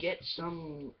need to get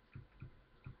some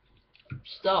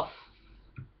stuff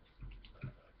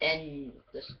in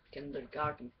this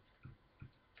kindergarten.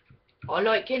 I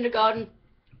like kindergarten.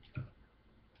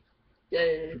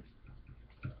 Yeah.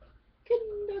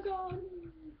 Kindergarten.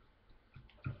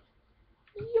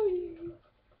 Yay.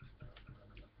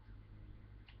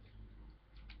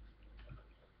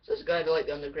 So this is gotta be like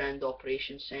the underground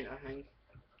operations centre thing.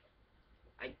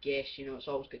 I guess, you know, it's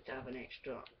always good to have an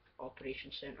extra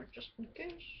operations centre just in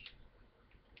case.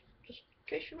 Just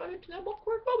in case you run into them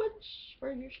awkward moments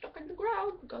where you're stuck in the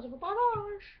ground because of a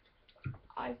barrage.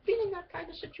 I've been in that kind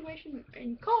of situation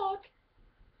in COD.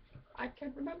 I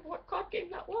can't remember what COD game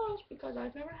that was because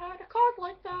I've never had a COD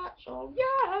like that, so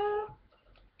yeah.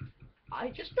 I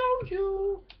just told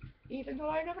you, even though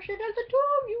I never said anything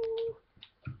to you.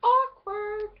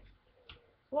 Awkward.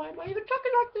 Why am I even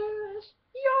talking like this?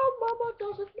 Your mama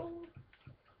doesn't know.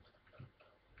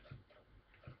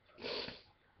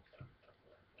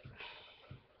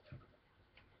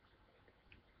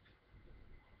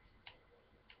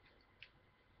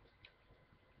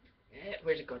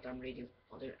 Where's the goddamn radio?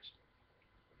 Oh, there it is.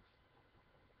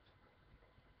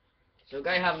 So a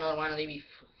guy have another one of these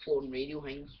floating radio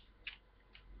things.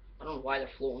 I don't know why they're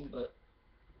floating, but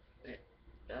I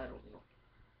don't know.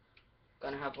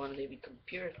 Gonna have one of these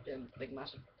computer, big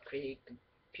massive crazy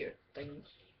computer things.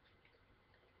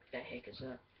 What the heck is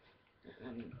that?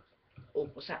 Oh,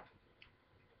 what's that?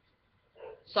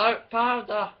 Salt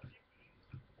powder.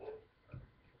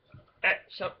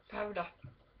 Salt powder.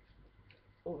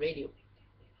 Oh, radio.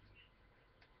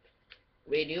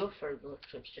 Radio for the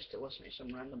trips just to listen to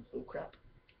some random bullcrap.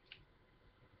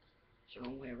 It's the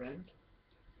wrong way around.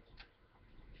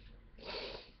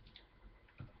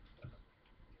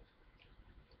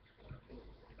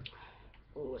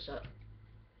 Oh, what's that?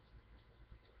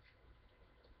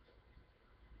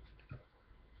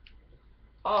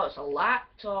 Oh, it's a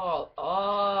laptop. Oh,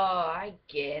 I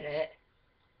get it.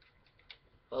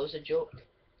 That was a joke.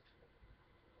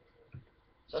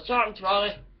 So it's on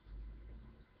trolley.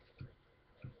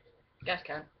 Gas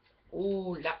can.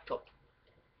 Ooh, laptop.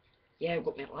 Yeah, I've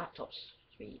got my laptops.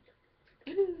 Sweet.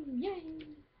 Ooh, yay.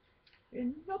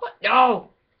 Robot.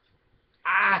 No!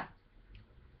 Ah!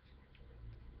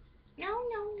 No,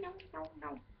 no, no, no,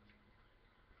 no.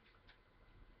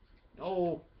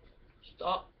 No.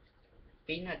 Stop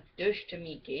being a douche to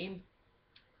me, game.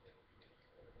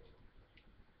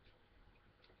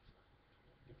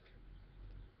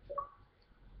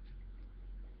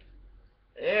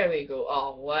 There we go.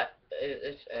 Oh, what?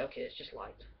 It's okay, it's just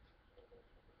light.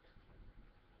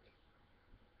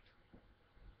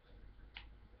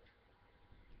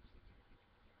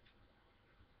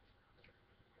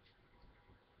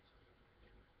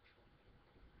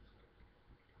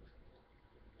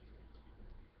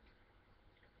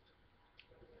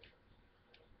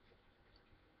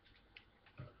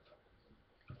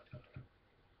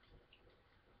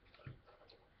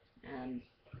 Um,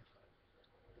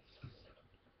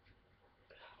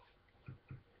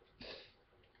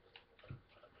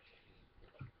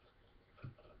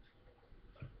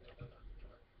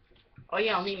 Oh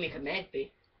yeah, I'll need to make a med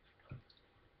bay.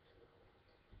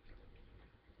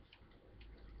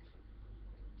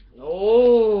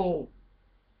 No!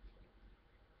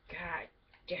 God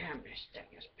damn, this thing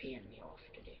is peeing me off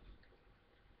today.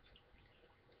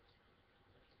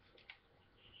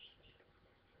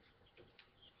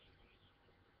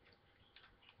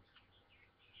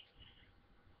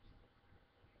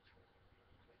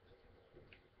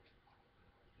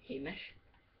 Hamish?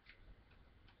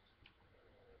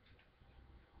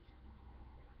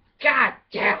 God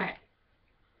damn it!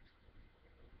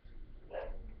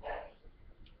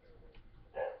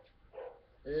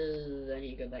 Ugh, I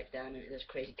need to go back down into this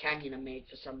crazy canyon I made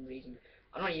for some reason.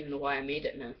 I don't even know why I made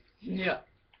it now. Yeah.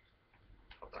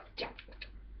 Oh god damn it.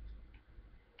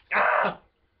 Ah!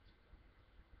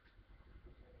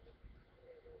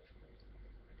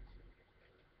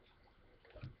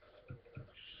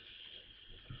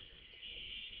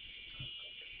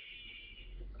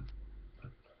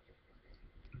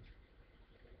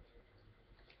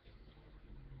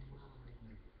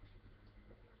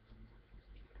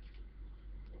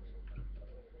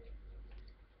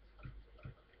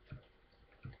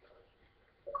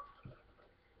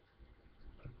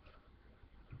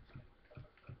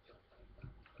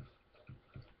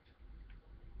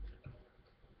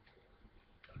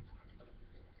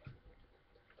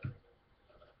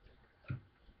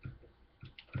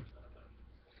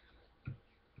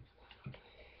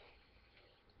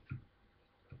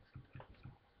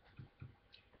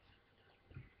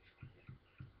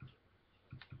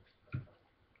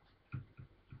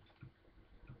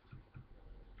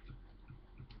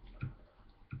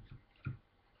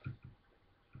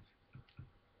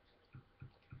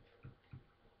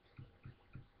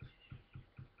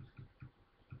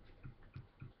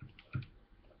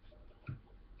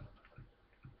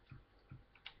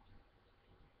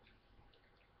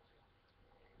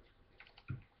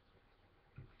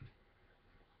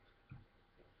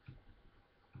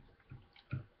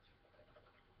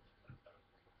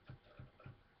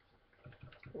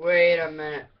 Wait a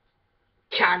minute.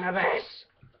 Cannabis!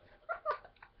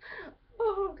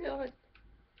 Oh god.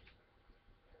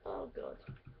 Oh god.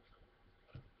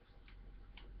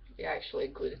 They actually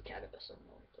included cannabis on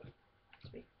the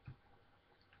sweet.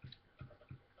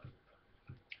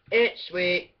 It's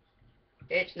sweet.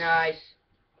 It's nice.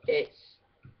 It's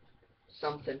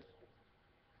something.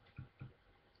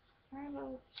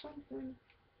 Hello, something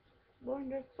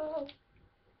wonderful.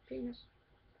 Penis.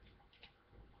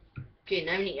 Okay,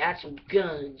 now we need to add some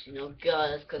guns, you know,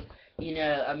 guns, because, you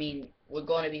know, I mean, we're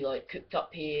going to be, like, cooked up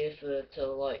here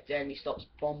till, like, the enemy stops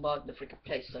bombarding the freaking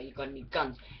place, so you're going to need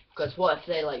guns. Because what if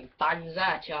they, like,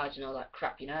 banzai charge and all that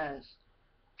crap, you know, it's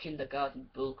kindergarten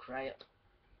bullcrap.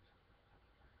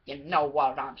 You know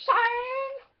what I'm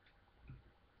saying?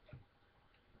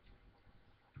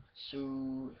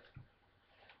 So,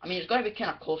 I mean, it's going to be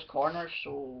kind of close corners,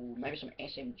 so maybe some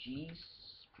SMGs,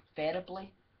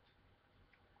 preferably.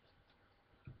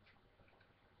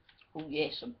 Oh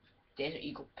yes, some Desert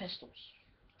Eagle pistols.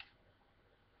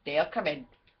 They'll come in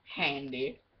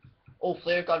handy. Oh,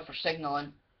 flare gun for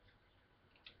signaling.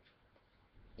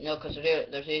 You know, because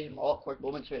there's these awkward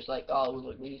moments where it's like, oh,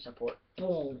 look, we need support.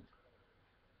 Boom.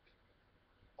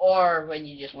 Or when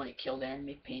you just want to kill the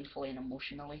enemy painfully and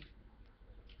emotionally.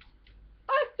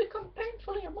 I've become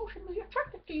painfully emotionally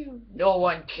attracted to you. No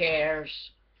one cares.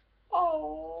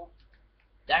 Oh.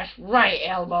 That's right,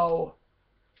 Elmo.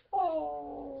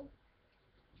 Oh.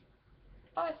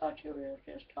 I thought you were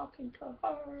just talking to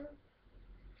her.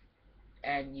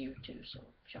 And you too, so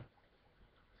jump.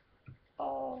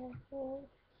 Oh.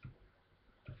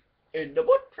 In the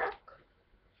wood track.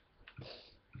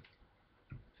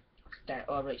 That,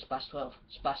 oh right, Spaz 12.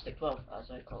 Spastic 12,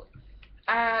 as I call it.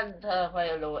 And,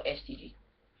 hello, STG.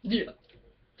 Yeah.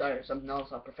 Sorry, something else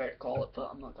I prefer to call it, but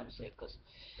I'm not going to say it because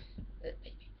it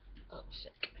made me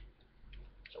sick.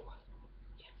 So,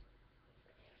 yeah.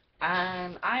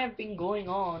 And I have been going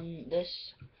on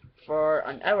this for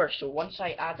an hour, so once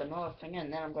I add another thing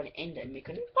in, then I'm going to end it and make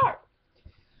a new part.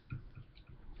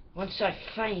 Once I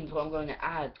find what I'm going to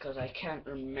add, because I can't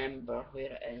remember where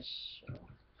it is. So.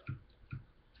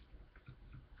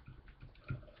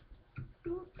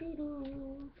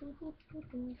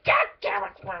 God damn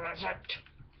it, where is it?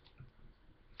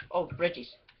 Oh,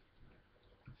 bridges.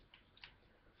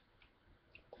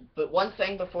 But one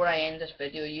thing before I end this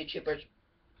video, YouTubers,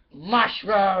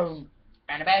 mushroom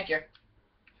and a badger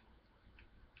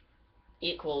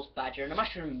equals badger and a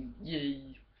mushroom.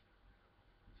 Yay.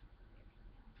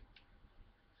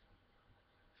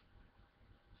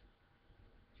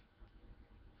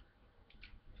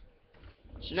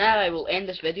 So now I will end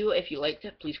this video. If you liked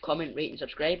it, please comment, rate and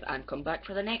subscribe, and come back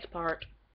for the next part.